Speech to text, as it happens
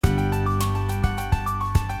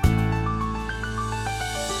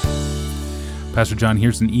Pastor John,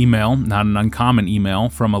 here's an email, not an uncommon email,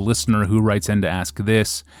 from a listener who writes in to ask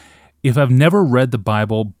this. If I've never read the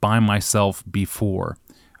Bible by myself before,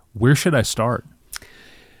 where should I start?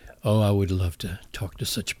 Oh, I would love to talk to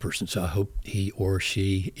such a person, so I hope he or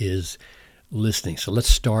she is listening. So let's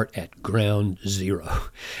start at ground zero,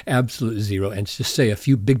 absolute zero, and just say a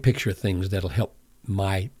few big picture things that'll help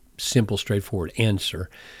my simple, straightforward answer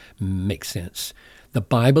make sense. The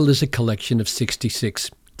Bible is a collection of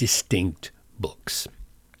 66 distinct books.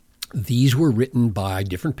 These were written by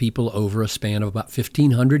different people over a span of about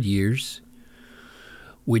 1,500 years,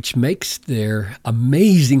 which makes their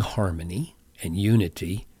amazing harmony and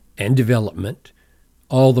unity and development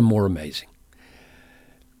all the more amazing.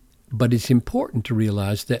 But it's important to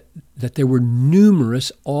realize that there were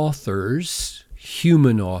numerous authors,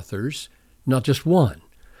 human authors, not just one.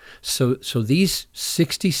 So these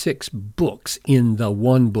 66 books in the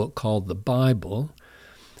one book called the Bible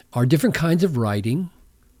are different kinds of writing.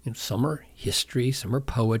 Some are history, some are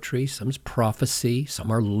poetry, some is prophecy,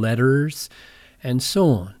 some are letters, and so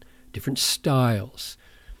on, different styles.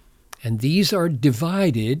 And these are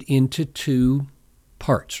divided into two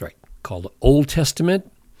parts, right, called the Old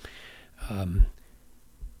Testament and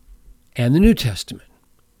the New Testament.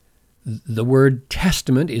 The word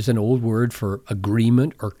testament is an old word for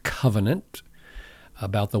agreement or covenant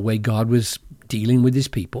about the way God was dealing with his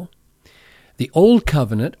people. The Old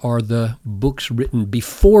Covenant are the books written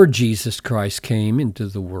before Jesus Christ came into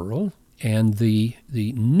the world, and the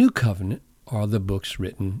New Covenant are the books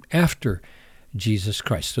written after Jesus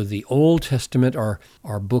Christ. So the Old Testament are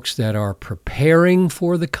books that are preparing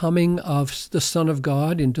for the coming of the Son of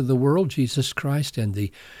God into the world, Jesus Christ, and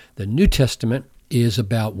the New Testament is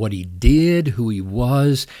about what he did, who he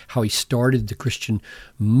was, how he started the Christian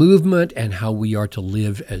movement, and how we are to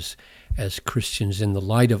live as Christians in the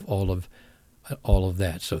light of all of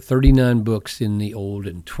that. So 39 books in the Old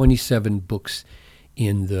and 27 books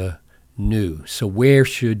in the New. So where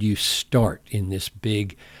should you start in this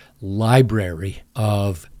big library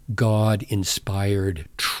of God-inspired,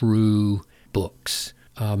 true books?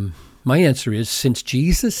 My answer is, since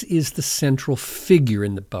Jesus is the central figure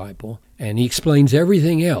in the Bible, and he explains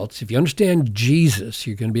everything else, if you understand Jesus,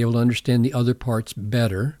 you're going to be able to understand the other parts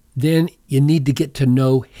better. Then you need to get to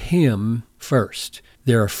know him first.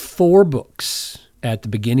 There are 4 books at the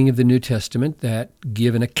beginning of the New Testament that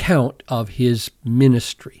give an account of his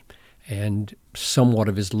ministry and somewhat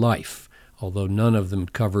of his life, although none of them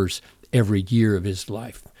covers every year of his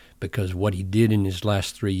life, because what he did in his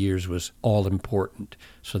last 3 years was all important.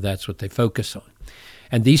 So that's what they focus on.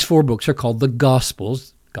 And these 4 books are called the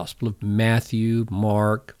Gospels: Gospel of Matthew,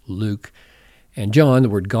 Mark, Luke, and John. The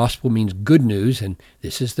word gospel means good news, and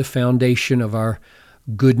this is the foundation of our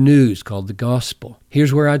good news called the gospel.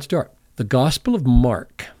 Here's where I'd start. The Gospel of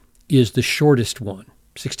Mark is the shortest one,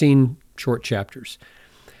 16 short chapters.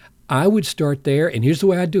 I would start there, and here's the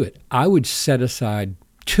way I'd do it. I would set aside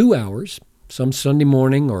 2 hours, some Sunday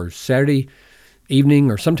morning or Saturday evening,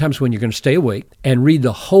 or sometimes when you're going to stay awake, and read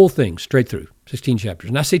the whole thing straight through, 16 chapters.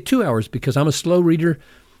 And I say 2 hours because I'm a slow reader,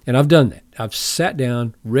 and I've done that. I've sat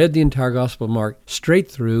down, read the entire Gospel of Mark straight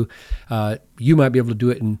through. You might be able to do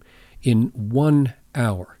it in 1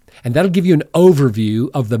 hour. And that'll give you an overview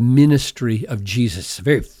of the ministry of Jesus. It's a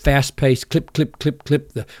very fast-paced, clip, clip, clip,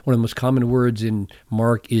 clip. One of the most common words in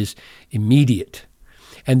Mark is immediate.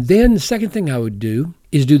 And then the second thing I would do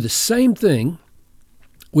is do the same thing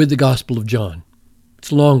with the Gospel of John.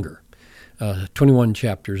 It's longer, 21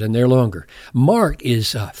 chapters, and they're longer. Mark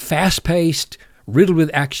is fast-paced, riddled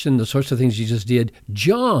with action, the sorts of things Jesus did.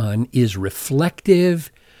 John is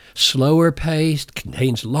reflective, slower-paced,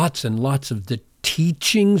 contains lots and lots of the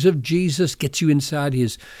teachings of Jesus, gets you inside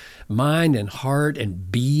his mind and heart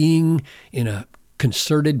and being in a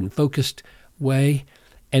concerted and focused way.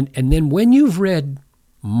 And then when you've read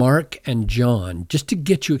Mark and John, just to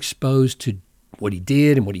get you exposed to what he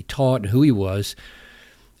did and what he taught and who he was,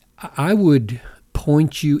 I would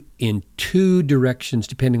point you in 2 directions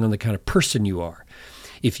depending on the kind of person you are.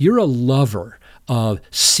 If you're a lover of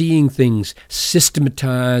seeing things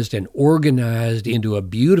systematized and organized into a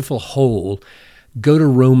beautiful whole, go to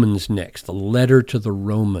Romans next, the letter to the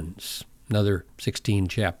Romans, another 16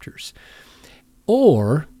 chapters.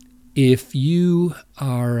 Or if you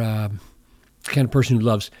are the kind of person who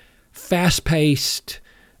loves fast-paced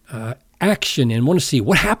action and want to see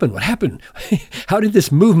what happened, how did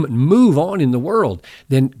this movement move on in the world,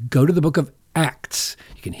 then go to the book of Acts.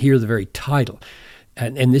 You can hear the very title.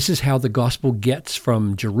 And this is how the gospel gets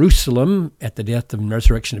from Jerusalem at the death and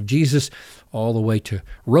resurrection of Jesus all the way to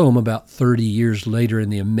Rome about 30 years later in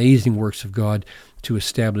the amazing works of God to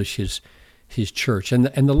establish his his church. And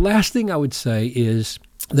the last thing I would say is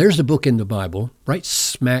there's a book in the Bible, right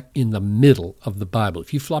smack in the middle of the Bible.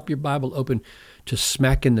 If you flop your Bible open to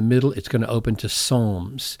smack in the middle, it's going to open to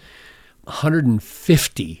Psalms.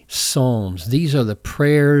 150 Psalms. These are the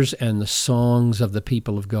prayers and the songs of the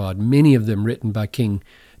people of God, many of them written by King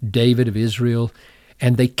David of Israel.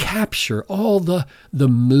 And they capture all the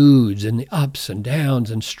moods and the ups and downs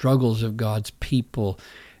and struggles of God's people.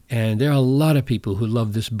 And there are a lot of people who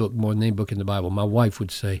love this book more than any book in the Bible. My wife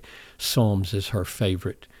would say Psalms is her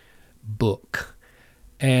favorite book.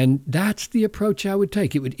 And that's the approach I would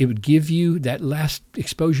take. It would give you, that last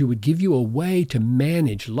exposure would give you a way to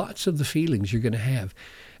manage lots of the feelings you're going to have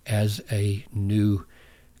as a new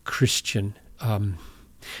Christian.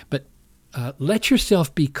 But let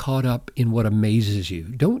yourself be caught up in what amazes you.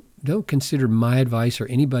 Don't consider my advice or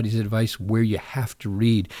anybody's advice where you have to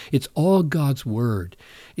read. It's all God's Word.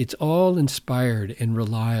 It's all inspired and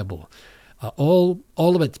reliable. All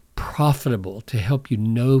of it's profitable to help you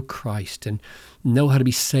know Christ and know how to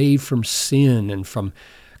be saved from sin and from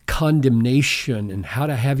condemnation and how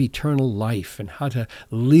to have eternal life and how to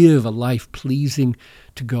live a life pleasing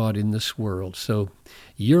to God in this world. So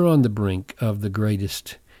you're on the brink of the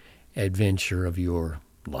greatest adventure of your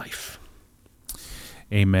life.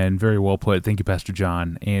 Amen. Very well put. Thank you, Pastor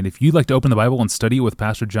John. And if you'd like to open the Bible and study it with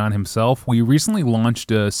Pastor John himself, we recently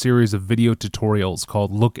launched a series of video tutorials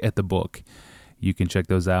called Look at the Book. You can check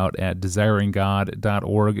those out at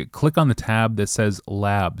desiringgod.org. Click on the tab that says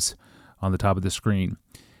Labs on the top of the screen.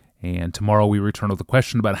 And tomorrow we return with a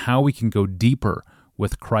question about how we can go deeper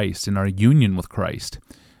with Christ in our union with Christ.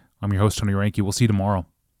 I'm your host, Tony Reinke. We'll see you tomorrow.